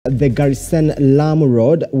The Garsen Lamu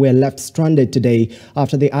road were left stranded today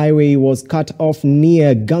after the highway was cut off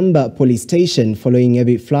near Gamba police station following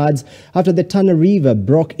heavy floods after the Tana river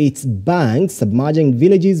broke its banks, submerging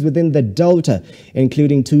villages within the delta,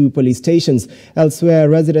 including 2 police stations. Elsewhere,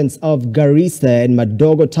 residents of Garissa and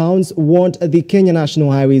Madogo towns want the Kenya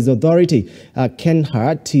National Highways Authority,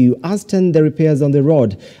 Kenha, to hasten the repairs on the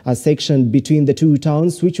road, a section between the 2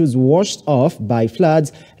 towns which was washed off by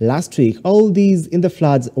floods last week. All these in the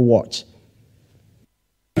floods watch.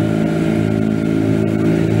 As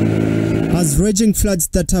raging floods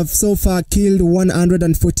that have so far killed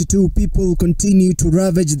 142 people continue to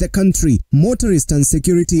ravage the country, motorists and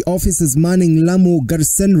security officers manning Lamu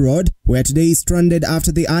Garsen Road were today stranded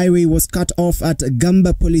after the highway was cut off at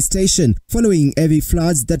Gamba police station following heavy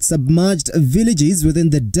floods that submerged villages within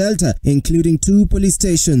the delta, including 2 police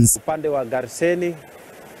stations. Upande wa Garseni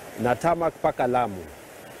na Tana mpaka Lamu.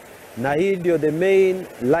 Na hii ndio the main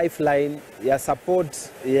lifeline ya support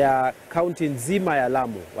ya county nzima ya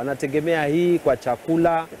Lamu. Wanategemea hii kwa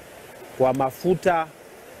chakula, kwa mafuta,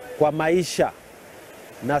 kwa maisha.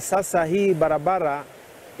 Na sasa hii barabara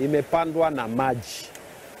imepandwa na maji.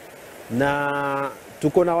 Na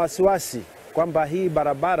tuko na wasiwasi kwamba hii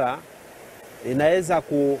barabara inaweza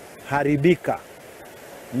kuharibika.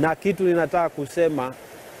 Na kitu ninataka kusema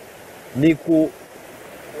ni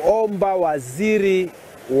kuomba waziri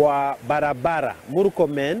wa barabara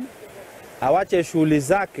Murkomen awache shughuli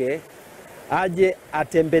zake aje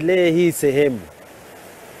atembelee hii sehemu,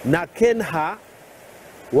 na Kenha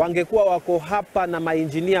wangekuwa wako hapa na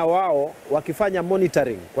mainjinia wao wakifanya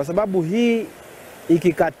monitoring, kwa sababu hii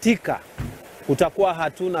ikikatika utakuwa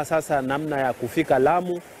hatuna sasa namna ya kufika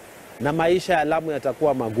Lamu na maisha ya Lamu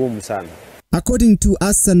yatakuwa magumu sana. According to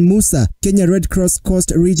Hasten Musa, Kenya Red Cross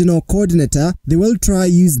Coast Regional Coordinator, they will try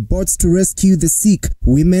use boats to rescue the sick,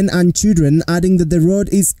 women and children, adding that the road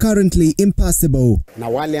is currently impassable. Na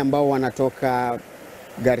wale ambao wanatoka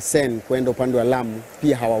Garsen kwenda upande wa Lamu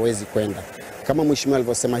pia hawawezi kwenda. Kama mheshimiwa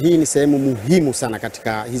alivyosema, hii ni sehemu muhimu sana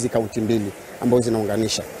katika hizi kaunti mbili ambazo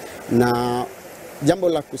zinaunganisha. Na jambo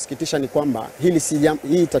la kusikitisha ni kwamba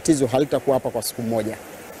hii tatizo halitakuwa hapa kwa siku moja.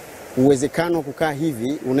 Uwezekano kukaa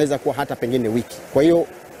hivi unaweza kuwa hata pengine wiki. Kwa hiyo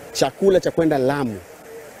chakula cha kwenda Lamu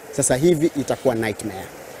sasa hivi itakuwa nightmare.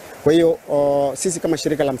 Kwa hiyo sisi kama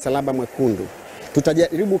shirika la Msalaba Mwekundu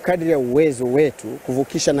tutajaribu kadri ya uwezo wetu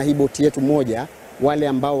kuvukisha na hii boti yetu moja wale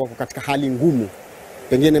ambao wako katika hali ngumu.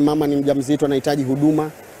 Pengine mama ni mjamzito anahitaji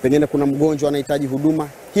huduma, pengine kuna mgonjwa anahitaji huduma,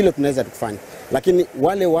 hilo tunaweza tukufanya. Lakini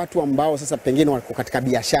wale watu ambao sasa pengine wako katika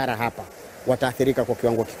biashara hapa wataathirika kwa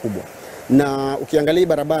kiwango kikubwa. Na ukiangalia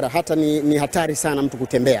barabara hata ni hatari sana mtu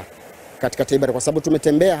kutembea katika barabara, kwa sababu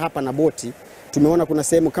tumetembea hapa na boti, tumeona kuna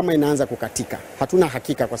sehemu kama inaanza kukatika. Hatuna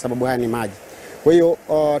hakika kwa sababu haya ni maji. Kwa hiyo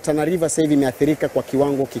Tana River sasa hivi imeathirika kwa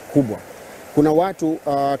kiwango kikubwa. Kuna watu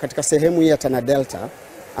katika sehemu hii ya Tana Delta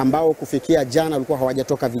ambao kufikia jana walikuwa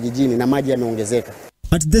hawajatoka vijijini na maji yameongezeka.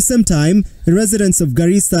 At the same time, residents of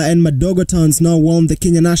Garissa and Madogo towns now want the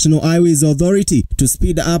Kenya National Highways Authority to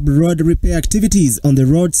speed up road repair activities on the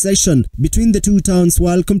road section between the 2 towns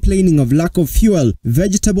while complaining of lack of fuel,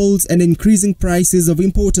 vegetables and increasing prices of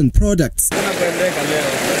important products.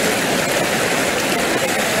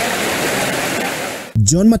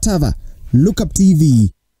 John Matava, Look Up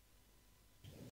TV.